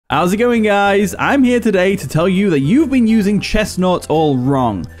How's it going, guys? I'm here today to tell you that you've been using 𝘾𝙝𝙚𝙪𝙜𝙚 all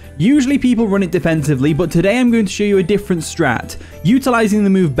wrong. Usually people run it defensively, but today I'm going to show you a different strat, utilizing the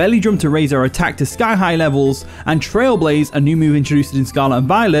move Belly Drum to raise our attack to sky high levels, and Trailblaze, a new move introduced in Scarlet and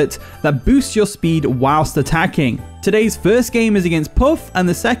Violet that boosts your speed whilst attacking. Today's first game is against Puff, and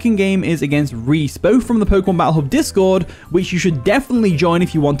the second game is against Reese, both from the Pokemon Battle Hub Discord, which you should definitely join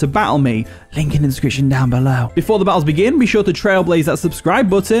if you want to battle me. Link in the description down below. Before the battles begin, be sure to Trailblaze that subscribe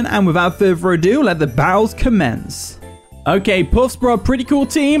button, and without further ado, let the battles commence. Okay, Puff's brought a pretty cool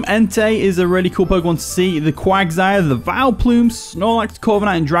team. Entei is a really cool Pokemon to see. The 𝘾𝙝𝙚𝙪𝙜𝙚𝙗, the Vileplume, Snorlax,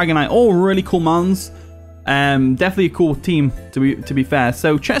 Corviknight, and Dragonite, all really cool mons. Definitely a cool team, to be fair.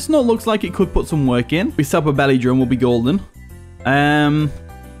 So 𝘾𝙝𝙚𝙪𝙜𝙚 looks like it could put some work in. We set up a Belly Drum, will be golden.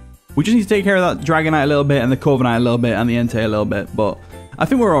 We just need to take care of that Dragonite a little bit, and the Corviknight a little bit, and the Entei a little bit, but I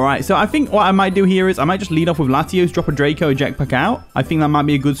think we're alright. So I think what I might do here is I might just lead off with Latios, drop a Draco, eject back out. I think that might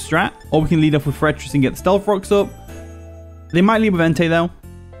be a good strat. Or we can lead off with Fretris and get the Stealth Rocks up. They might lead with Entei though,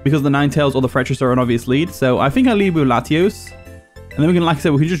 because the Ninetales or the Fretris are an obvious lead. So I think I lead with Latios. And then we can, like I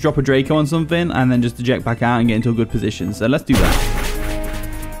said, we can just drop a Draco on something and then just eject back out and get into a good position. So let's do that.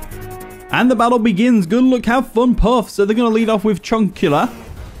 And the battle begins. Good luck, have fun, Puff. So they're going to lead off with 𝘾𝙝𝙚𝙪𝙜𝙚𝙗,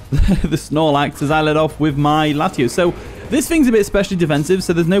 the Snorlax, as I led off with my Latios. So this thing's a bit especially defensive,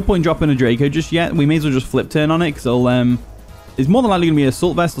 so there's no point dropping a Draco just yet. We may as well just flip turn on it, because it's more than likely going to be an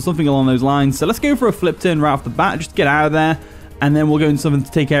Assault Vest or something along those lines. So let's go for a flip turn right off the bat, just to get out of there. And then we'll go into something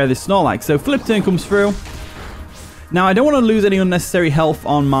to take care of this Snorlax. So flip turn comes through. Now, I don't want to lose any unnecessary health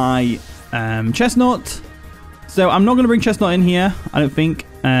on my 𝘾𝙝𝙚𝙪𝙜𝙚. So I'm not going to bring 𝘾𝙝𝙚𝙪𝙜𝙚 in here, I don't think.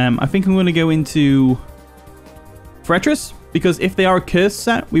 I think I'm going to go into Fretris, because if they are a curse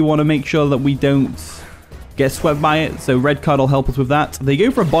set, we want to make sure that we don't get swept by it. So red card will help us with that. They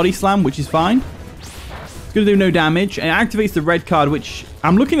go for a Body Slam, which is fine. It's going to do no damage. It activates the red card, which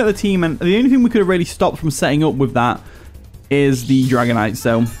I'm looking at the team, and the only thing we could have really stopped from setting up with that is the Dragonite.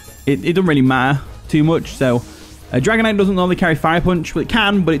 So it doesn't really matter too much. So Dragonite doesn't normally carry Fire Punch. Well, it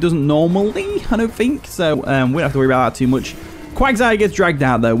can, but it doesn't normally, I don't think. So we don't have to worry about that too much. 𝘾𝙚𝙚𝙪𝙜𝙚 gets dragged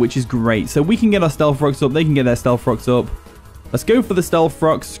out, though, which is great. So we can get our Stealth Rocks up. They can get their Stealth Rocks up. Let's go for the Stealth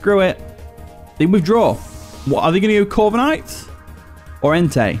Rocks. Screw it. They withdraw. What, are they going to go Corviknight or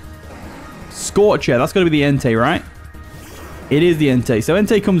Entei? Scorcher. That's got to be the Entei, right? It is the Entei. So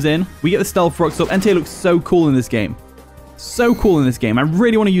Entei comes in. We get the Stealth Rocks up. Entei looks so cool in this game. So cool in this game. I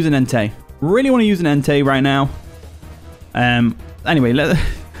really want to use an Entei. Really want to use an Entei right now. Anyway,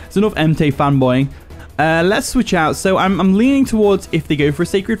 it's enough Entei fanboying. Let's switch out. So I'm leaning towards, if they go for a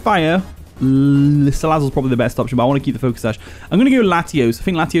Sacred Fire, Salazzle's probably the best option, but I want to keep the Focus Sash. I'm going to go Latios. I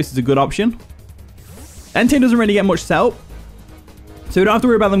think Latios is a good option. Entei doesn't really get much help, so we don't have to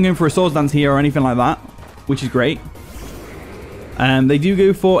worry about them going for a Swords Dance here or anything like that, which is great. They do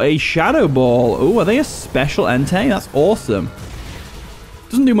go for a Shadow Ball. Oh, are they a special Entei? That's awesome.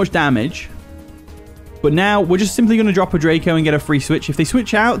 Doesn't do much damage. But now we're just simply going to drop a Draco and get a free switch. If they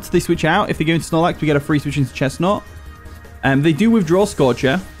switch out, they switch out. If they go into Snorlax, we get a free switch into 𝘾𝙝𝙚𝙪𝙜𝙚. They do withdraw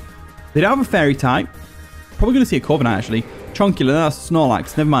Scorcher. They don't have a Fairy type. Probably going to see a Corviknight, actually. 𝘾𝙗𝙚𝙪𝙜𝙚, that's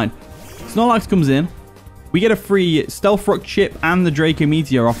Snorlax. Never mind. Snorlax comes in. We get a free Stealth Rock chip and the Draco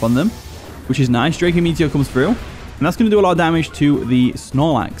Meteor off on them, which is nice. Draco Meteor comes through. And that's going to do a lot of damage to the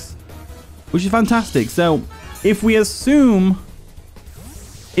Snorlax, which is fantastic. So if we assume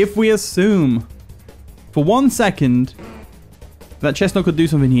for 1 second that 𝘾𝙝𝙚𝙪𝙜𝙚 could do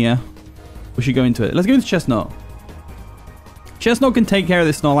something here, we should go into it. Let's go into 𝘾𝙝𝙚. 𝘾𝙝𝙚 can take care of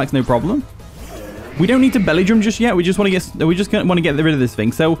this Snorlax, no problem. We don't need to Belly Drum just yet. We just want to get rid of this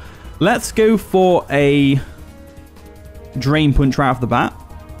thing. So let's go for a Drain Punch right off the bat.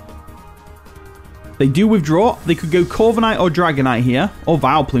 They do withdraw. They could go Corviknight or Dragonite here, or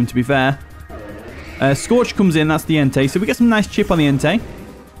Vileplume, to be fair. Scorch comes in. That's the Entei. So we get some nice chip on the Entei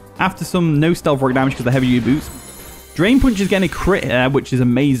after some no Stealth Rock damage because of the heavy boots. Drain Punch is getting a crit here, which is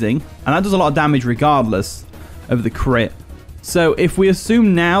amazing, and that does a lot of damage regardless of the crit. So if we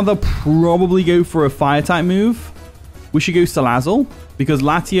assume now they'll probably go for a Fire type move, we should go Salazzle, because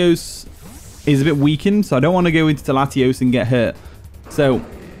Latios is a bit weakened, so I don't want to go into Latios and get hurt. So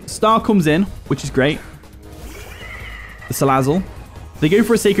Star comes in, which is great. The Salazzle. They go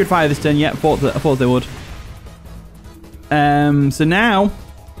for a Sacred Fire this turn. Yeah, I thought they would. So now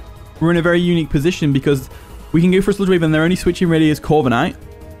we're in a very unique position because we can go for a Sludge Wave and they're only switching ready as Corviknight.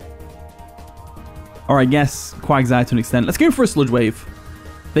 Or I guess 𝘾𝙚𝙚𝙪𝙜𝙚 to an extent. Let's go for a Sludge Wave.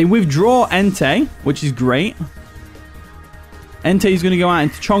 They withdraw Entei, which is great. Entei is going to go out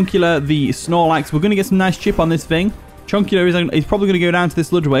into 𝘾𝙗𝙗𝙪𝙜𝙚, the Snorlax. We're going to get some nice chip on this thing. 𝘾𝙗𝙗𝙗𝙗𝙗 is probably going to go down to the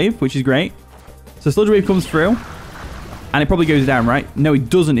Sludge Wave, which is great. So Sludge Wave comes through. And it probably goes down, right? No, it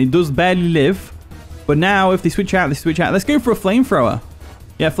doesn't. It does barely live. But now, if they switch out, they switch out. Let's go for a flamethrower.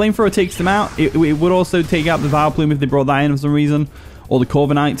 Yeah, flamethrower takes them out. It would also take out the Vileplume if they brought that in for some reason. Or the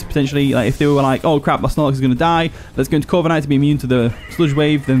Corviknight, potentially. Like, if they were like, oh crap, my Snorlax is going to die. Let's go into Corviknight to be immune to the Sludge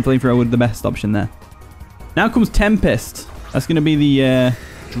Wave. Then flamethrower would be the best option there. Now comes Tempest. That's going to be the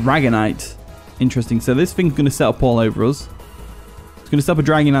Dragonite. Interesting. So this thing's going to set up all over us. It's going to set up a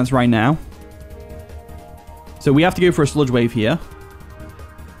Dragonite right now. So we have to go for a Sludge Wave here.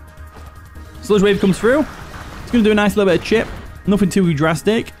 Sludge Wave comes through. It's going to do a nice little bit of chip. Nothing too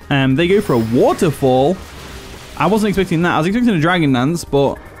drastic. They go for a Waterfall. I wasn't expecting that. I was expecting a Dragon Dance,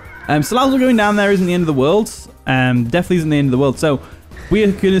 but Salazzle going down there isn't the end of the world. Definitely isn't the end of the world. So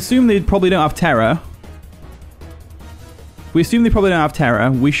we can assume they probably don't have Terra. We assume they probably don't have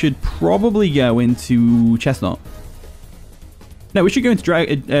Terra. We should probably go into Chestnut. No, we should go into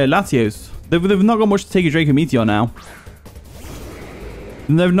Latios. They've not got much to take a Draco Meteor now.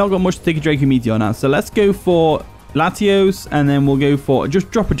 They've not got much to take a Draco Meteor now. So let's go for Latios, and then we'll go for...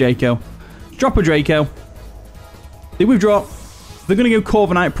 Just drop a Draco. Drop a Draco. They withdraw. They're going to go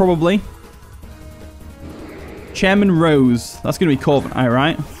Corviknight, probably. Chairman Rose. That's going to be Corviknight,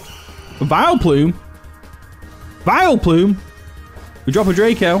 right? Vileplume. Vileplume. We drop a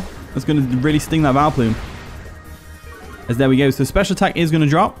Draco. That's going to really sting that Vileplume. As there we go. So special attack is going to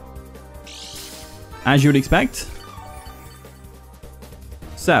drop. As you would expect.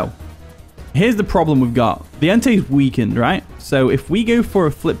 So, here's the problem we've got. The Entei is weakened, right? So if we go for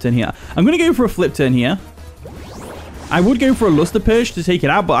a flip turn here. I'm going to go for a flip turn here. I would go for a Luster Purge to take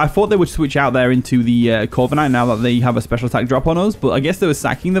it out, but I thought they would switch out there into the Corviknight now that they have a special attack drop on us. But I guess they were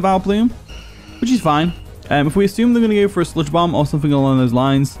sacking the Vileplume, which is fine. If we assume they're going to go for a Sludge Bomb or something along those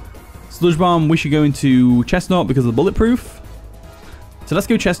lines. Sludge Bomb, we should go into Chestnut because of the bulletproof. So let's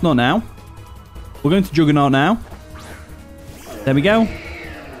go Chestnut now. We're going to Juggernaut now. There we go.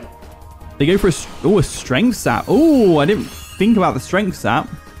 They go for a Strength Sap. Oh, I didn't think about the Strength Sap.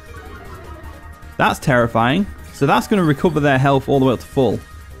 That's terrifying. So that's going to recover their health all the way up to full.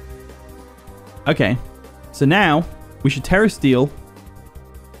 Okay. So now, we should Terra Steel.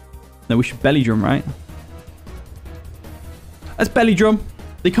 No, we should Belly Drum, right? Let's Belly Drum.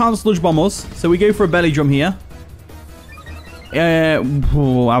 They can't Sludge Bomb us, so we go for a Belly Drum here.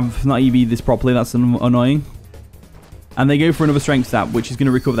 I've not EV'd this properly. That's annoying. And they go for another Strength Sap, which is going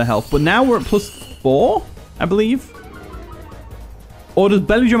to recover their health. But now we're at +4, I believe. Or does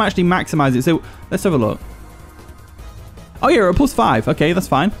Belly Drum actually maximize it? So let's have a look. Oh yeah, we're at +5. Okay, that's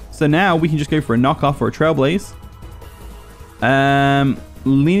fine. So now we can just go for a Knockoff or a Trailblaze.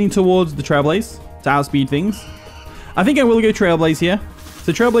 Leaning towards the Trailblaze to outspeed things. I think I will go Trailblaze here.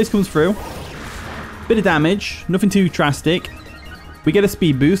 So Trailblaze comes through. Bit of damage. Nothing too drastic. We get a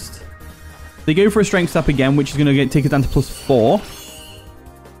speed boost. They go for a Strength Sap again, which is going to take it down to +4.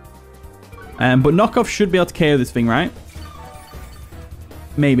 But Knockoff should be able to KO this thing, right?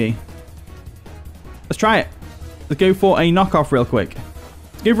 Maybe. Let's try it. Let's go for a Knockoff real quick.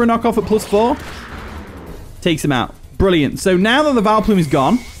 Let's go for a Knockoff at +4. Takes him out. Brilliant. So now that the Vileplume is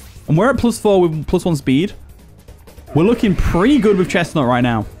gone, and we're at +4 with +1 speed, we're looking pretty good with Chestnut right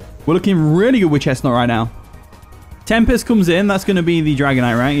now. We're looking really good with Chestnut right now. Tempest comes in. That's going to be the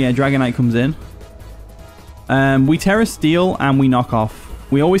Dragonite, right? Yeah, Dragonite comes in. We Terra Steel and we knock off.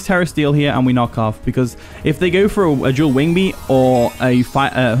 We always Terra Steel here and we knock off. Because if they go for a dual Wing Beat or a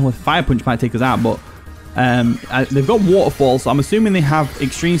Fire Punch might take us out. But they've got Waterfall. So I'm assuming they have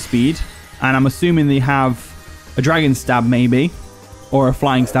Extreme Speed. And I'm assuming they have a Dragon Stab maybe. Or a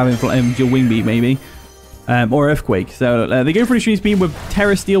Flying Stab in dual Wing Beat maybe. Or Earthquake. So they go for Extreme Speed with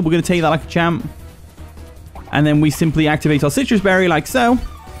Terra Steel. We're going to take that like a champ. And then we simply activate our Citrus Berry like so.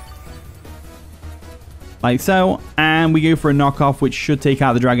 Like so. And we go for a knockoff, which should take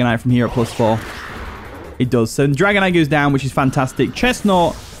out the Dragonite from here at +4. It does. So the Dragonite goes down, which is fantastic.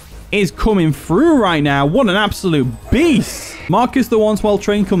 Chestnut is coming through right now. What an absolute beast. Marcus, the once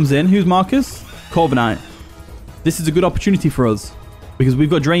well-trained, comes in. Who's Marcus? Corviknight. This is a good opportunity for us. Because we've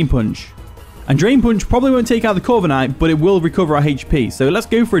got Drain Punch. And Drain Punch probably won't take out the Corviknight, but it will recover our HP. So let's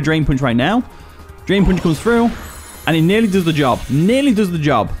go for a Drain Punch right now. Drain Punch comes through, and it nearly does the job. Nearly does the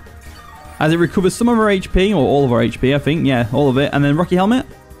job. As it recovers some of our HP, or all of our HP, I think. Yeah, all of it. And then Rocky Helmet.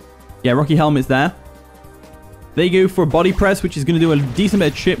 Yeah, Rocky Helmet's there. They go for a Body Press, which is going to do a decent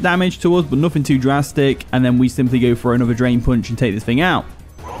bit of chip damage to us, but nothing too drastic. And then we simply go for another Drain Punch and take this thing out.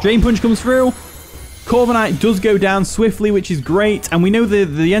 Drain Punch comes through. Corviknight does go down swiftly, which is great. And we know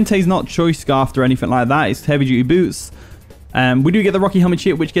the Entei's not Choice Scarfed or anything like that. It's Heavy Duty Boots. We do get the Rocky Helmet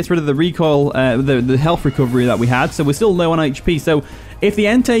chip, which gets rid of the recoil, the health recovery that we had. So we're still low on HP. So If the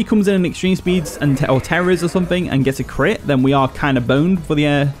Entei comes in extreme speeds and or terrors or something and gets a crit, then we are kind of boned for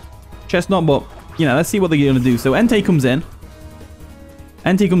the Chestnut. But, you know, let's see what they're going to do. So Entei comes in.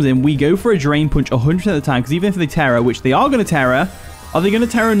 We go for a Drain Punch 100% of the time. Because even if they Terror, which they are going to Terror, are they going to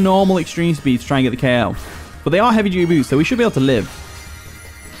Terror normal extreme speeds to try and get the KO? But they are heavy duty boosts, so we should be able to live.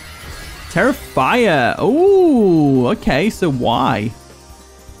 Terra Fire. Oh, okay. So why?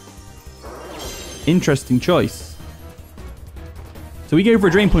 Interesting choice. So we go for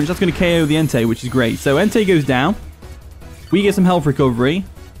a Drain Punch. That's going to KO the Entei, which is great. So Entei goes down. We get some health recovery.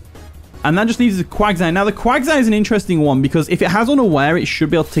 And that just leaves the Quagsire. Now, the Quagsire is an interesting one because if it has Unaware, it should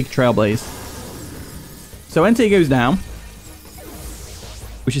be able to take Trailblaze. So Entei goes down,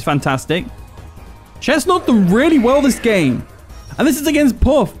 which is fantastic. Chestnut done really well this game. And this is against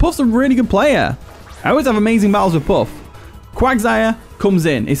Puff. Puff's a really good player. I always have amazing battles with Puff. Quagsire comes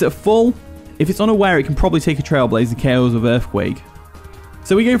in. It's at full. If it's Unaware, it can probably take a Trailblaze. The KOs of Earthquake.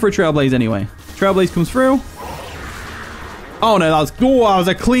 So we go for a Trailblaze anyway. Trailblaze comes through. Oh no, that was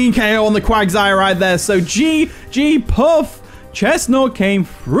a clean KO on the Quagsire right there. So GG Puff. Chestnut came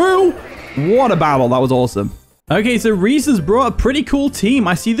through. What a battle. That was awesome. Okay, so Reese has brought a pretty cool team.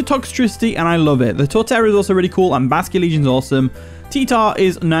 I see the Toxtricity and I love it. The Torterra is also really cool and Basket Legion's awesome. T-Tar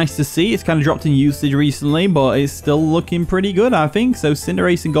is nice to see. It's kind of dropped in usage recently, but it's still looking pretty good, I think. So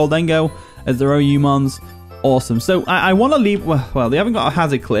Cinderace and Goldengo as their Oyumons. Awesome. So I want to leave... Well, they haven't got a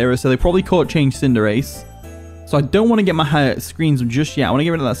Hazard Clearer, so they probably can't change Cinderace. So I don't want to get my screens just yet. I want to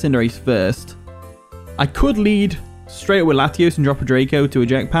get rid of that Cinderace first. I could lead straight with Latios and drop a Draco to a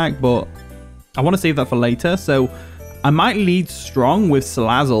Jetpack, but I want to save that for later. So I might lead strong with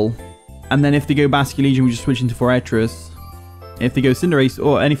Salazzle. And then if they go Basket Legion, we just switch into Forretress. If they go Cinderace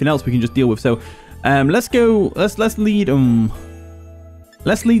or anything else, we can just deal with. So let's go... Let's lead...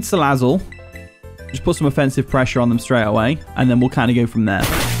 Let's lead Salazzle. Just put some offensive pressure on them straight away. And then we'll kind of go from there.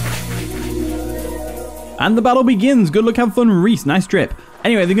 And the battle begins. Good luck, have fun, Reese. Nice drip.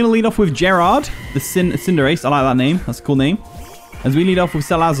 Anyway, they're going to lead off with Gerard, the Cinderace. I like that name. That's a cool name. As we lead off with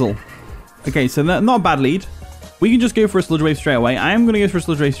Salazzle. Okay, so not a bad lead. We can just go for a Sludge Wave straight away. I am going to go for a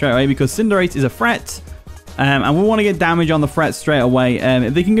Sludge Wave straight away because Cinderace is a threat. And we want to get damage on the threat straight away.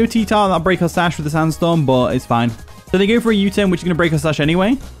 If they can go T-Tar, that'll break our Sash with the Sandstorm, but it's fine. So they go for a U-turn, which is going to break our Sash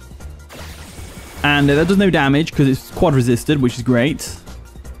anyway. And that does no damage because it's quad resisted, which is great.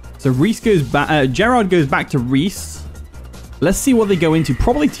 So Reese goes back. Gerard goes back to Reese. Let's see what they go into.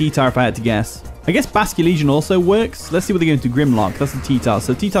 Probably T-Tar if I had to guess. I guess Basket Legion also works. Let's see what they go into. Grimlock. That's the T-Tar.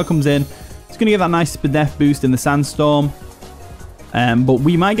 So T-Tar comes in. It's going to get that nice Spadef boost in the Sandstorm. But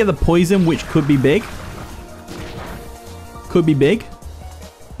we might get the Poison, which could be big. Could be big.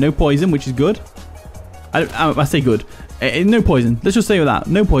 No Poison, which is good. I say good. No Poison. Let's just say with that.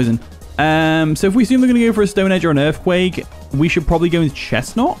 No Poison. So if we assume they're going to go for a Stone Edge or an Earthquake, we should probably go with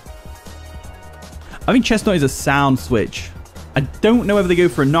Chestnut. I think Chestnut is a sound switch. I don't know whether they go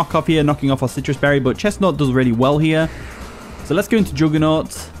for a knockoff here, knocking off our Citrus Berry, but Chestnut does really well here. So let's go into Juggernaut.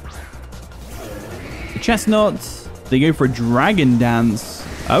 The Chestnut, they go for a Dragon Dance.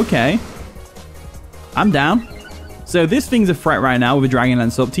 Okay. I'm down. So this thing's a threat right now with a Dragon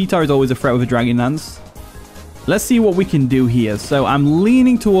Dance up. T-Tar is always a threat with a Dragon Dance. Let's see what we can do here. So I'm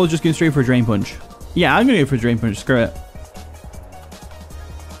leaning towards just going straight for a Drain Punch. Yeah, I'm going to go for a Drain Punch. Screw it.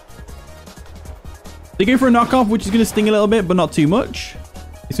 They go for a knockoff, which is going to sting a little bit, but not too much.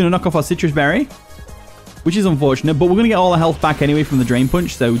 It's going to knock off our Citrus Berry, which is unfortunate, but we're going to get all the health back anyway from the Drain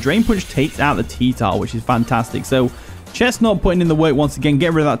Punch. So Drain Punch takes out the T-Tar, which is fantastic. So Chestnut putting in the work once again,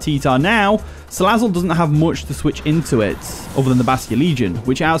 get rid of that T-Tar. Now, Salazzle doesn't have much to switch into it, other than the Basket Legion,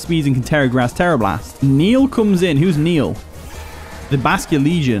 which outspeeds and can Terra Grass, Terra Blast. Neil comes in. Who's Neil? The Basket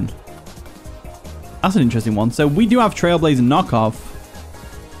Legion. That's an interesting one. So we do have Trailblaze and Knockoff.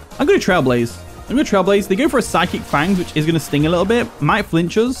 I'm going to Trailblaze. They go for a Psychic Fangs, which is going to sting a little bit. Might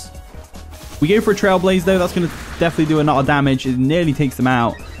flinch us. We go for a Trailblaze, though. That's going to definitely do a lot of damage. It nearly takes them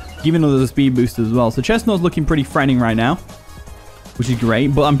out, giving us a speed boost as well. So Chestnut's looking pretty threatening right now, which is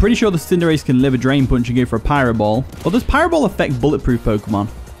great. But I'm pretty sure the Cinderace can live a Drain Punch and go for a Pyro Ball. Or does Pyro Ball affect bulletproof Pokemon?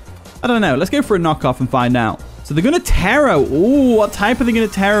 I don't know. Let's go for a knockoff and find out. So they're going to Terra. Ooh, what type are they going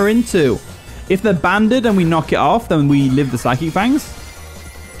to Terra into? If they're banded and we knock it off, then we live the Psychic Fangs.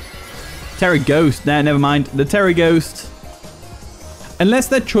 Terra Ghost. Nah, never mind. The Terra Ghost. Unless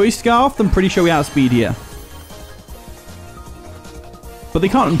they're Choice Scarf, I'm pretty sure we outspeed here. But they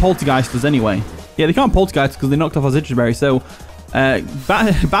can't Poltergeist us anyway. Yeah, they can't Poltergeist because they knocked off our Citrus Berry. So,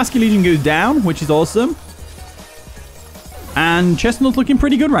 Basket Legion goes down, which is awesome. And Chestnut's looking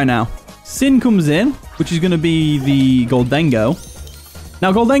pretty good right now. Sin comes in, which is going to be the Goldengo.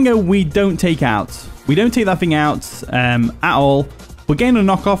 Now, Goldengo, we don't take out. We don't take that thing out at all. But getting a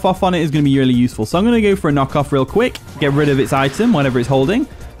knockoff off on it is going to be really useful. So I'm going to go for a knockoff real quick. Get rid of its item, whatever it's holding.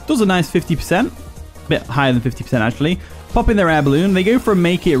 Does a nice 50%. A bit higher than 50% actually. Pop in their air balloon. They go for a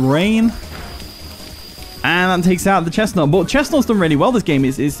make it rain. And that takes out the Chestnut. But Chestnut's done really well this game.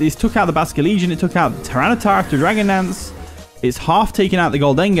 It's took out the Basculegion. It took out the Tyranitar after Dragon Dance. It's half taken out the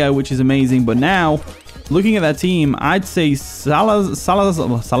Gholdengo, which is amazing. But now, looking at their team, I'd say Salazzle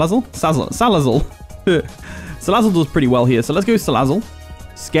does pretty well here. So let's go Salazzle.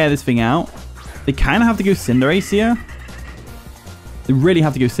 Scare this thing out. They kind of have to go Cinderace here. They really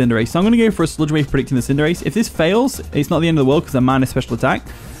have to go Cinderace. So I'm going to go for a Sludge Wave predicting the Cinderace. If this fails, it's not the end of the world because they're minus special attack.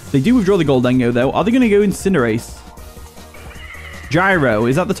 They do withdraw the Gholdengo though. Are they going to go in Cinderace? Gyro.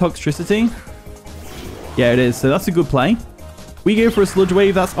 Is that the Toxtricity? Yeah, it is. So that's a good play. We go for a Sludge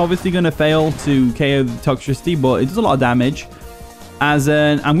Wave. That's obviously going to fail to KO the Toxtricity, but it does a lot of damage. I'm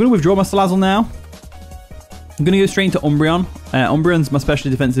going to withdraw my Salazzle now. I'm going to go straight into Umbreon. Umbreon's my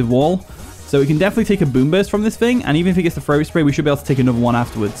specially defensive wall. So we can definitely take a Boom Burst from this thing. And even if it gets the Throat Spray, we should be able to take another one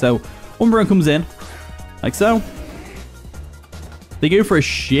afterwards. So Umbreon comes in. Like so. They go for a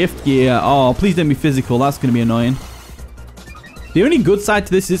Shift Gear. Oh, please don't be physical. That's going to be annoying. The only good side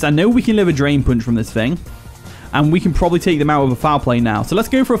to this is I know we can live a Drain Punch from this thing. And we can probably take them out with a Foul Play now. So let's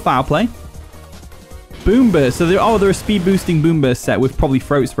go for a Foul Play. Boom Burst. So they're a speed boosting Boom Burst set with probably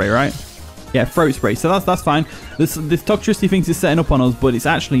Throat Spray, right? Yeah, Throat Spray. So that's fine. This Toxtricity thinks it's setting up on us, but it's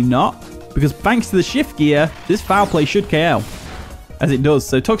actually not. Because thanks to the Shift Gear, this Foul Play should KO. As it does.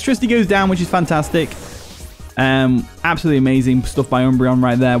 So Toxtricity goes down, which is fantastic. Absolutely amazing stuff by Umbreon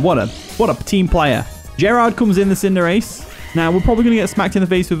right there. What a team player. Gerard comes in the Cinderace. Now, we're probably going to get smacked in the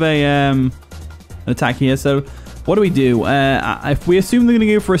face with an attack here. So, what do we do? If we assume they're going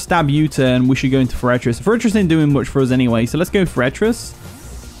to go for a Stab U-turn, we should go into Forretress. Forretress ain't doing much for us anyway. So, let's go Forretress.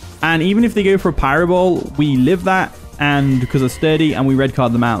 And even if they go for a Pyro Ball, we live that. And because they're sturdy, and we red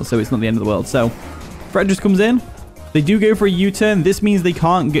card them out. So, it's not the end of the world. So, Forretress comes in. They do go for a U-turn. This means they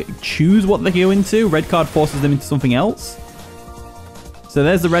can't choose what they go into. Red card forces them into something else. So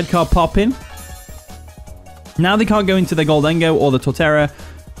there's the red card pop in. Now they can't go into the Gholdengo or the Torterra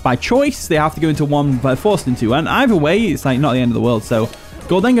by choice. They have to go into one by forced into. And either way, it's like not the end of the world. So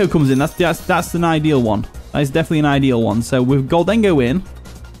Gholdengo comes in. That's an ideal one. That is definitely an ideal one. So with Gholdengo in,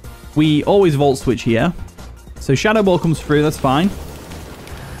 we always Volt Switch here. So Shadow Ball comes through. That's fine.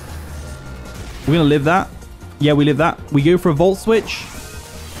 We're going to live that. Yeah, we live that. We go for a Volt Switch.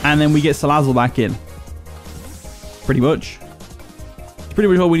 And then we get Salazzle back in. Pretty much. It's pretty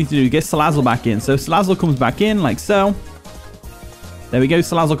much all we need to do. Get Salazzle back in. So Salazzle comes back in like so. There we go.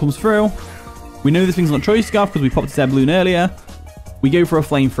 Salazzle comes through. We know this thing's not Choice Scarf because we popped its air balloon earlier. We go for a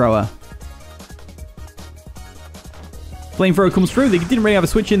Flamethrower. Flamethrower comes through. They didn't really have a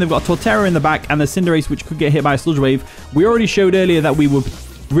switch in. They've got a Torterra in the back and the Cinderace, which could get hit by a Sludge Wave. We already showed earlier that we were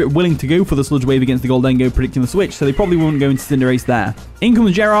willing to go for the Sludge Wave against the Gholdengo, predicting the switch, so they probably won't go into Cinderace there. In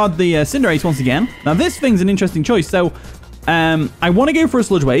comes Gerard, the Cinderace once again. Now this thing's an interesting choice. So I want to go for a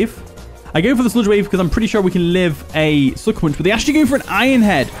Sludge Wave. I go for the Sludge Wave because I'm pretty sure we can live a Sucker Punch, but they actually go for an Iron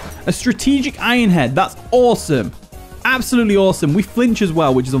Head, a strategic Iron Head. That's awesome. Absolutely awesome. We flinch as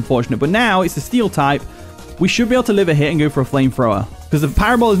well, which is unfortunate, but now it's a Steel type. We should be able to live a hit and go for a Flamethrower because the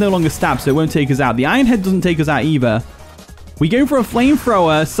Pyro Ball is no longer stabbed, so it won't take us out. The Iron Head doesn't take us out either. We go for a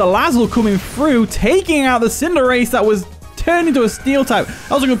Flamethrower. Salazzle coming through, taking out the Cinderace that was turned into a Steel type. That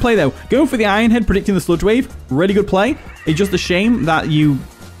was a good play, though. Going for the Iron Head, predicting the Sludge Wave. Really good play. It's just a shame that you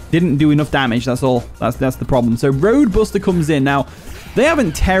didn't do enough damage. That's all. That's the problem. So Roadbuster comes in. Now, they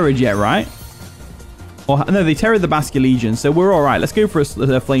haven't terrored yet, right? Or no, they terrored the Basculegion, so we're all right. Let's go for a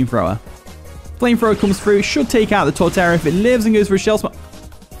Flamethrower. Flamethrower comes through. Should take out the Torterra if it lives and goes for a Shell Smash.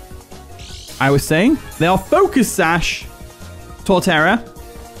 I was saying, they are Focus Sash Torterra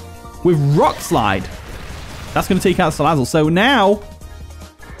with Rock Slide. That's going to take out Salazzle. So now,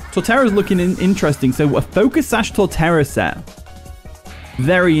 Torterra is looking interesting. So a Focus Sash Torterra set.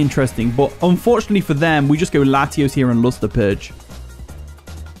 Very interesting. But unfortunately for them, we just go Latios here and Luster Purge.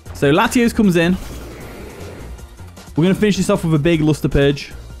 So Latios comes in. We're going to finish this off with a big Luster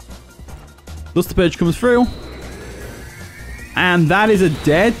Purge. Luster Purge comes through. And that is a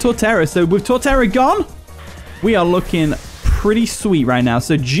dead Torterra. So with Torterra gone, we are looking pretty sweet right now.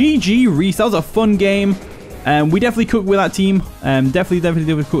 So GG Reese. That was a fun game. We definitely cooked with that team. Definitely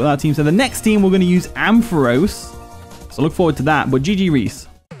cooked with that team. So the next team, we're going to use Ampharos. So look forward to that. But GG Reese.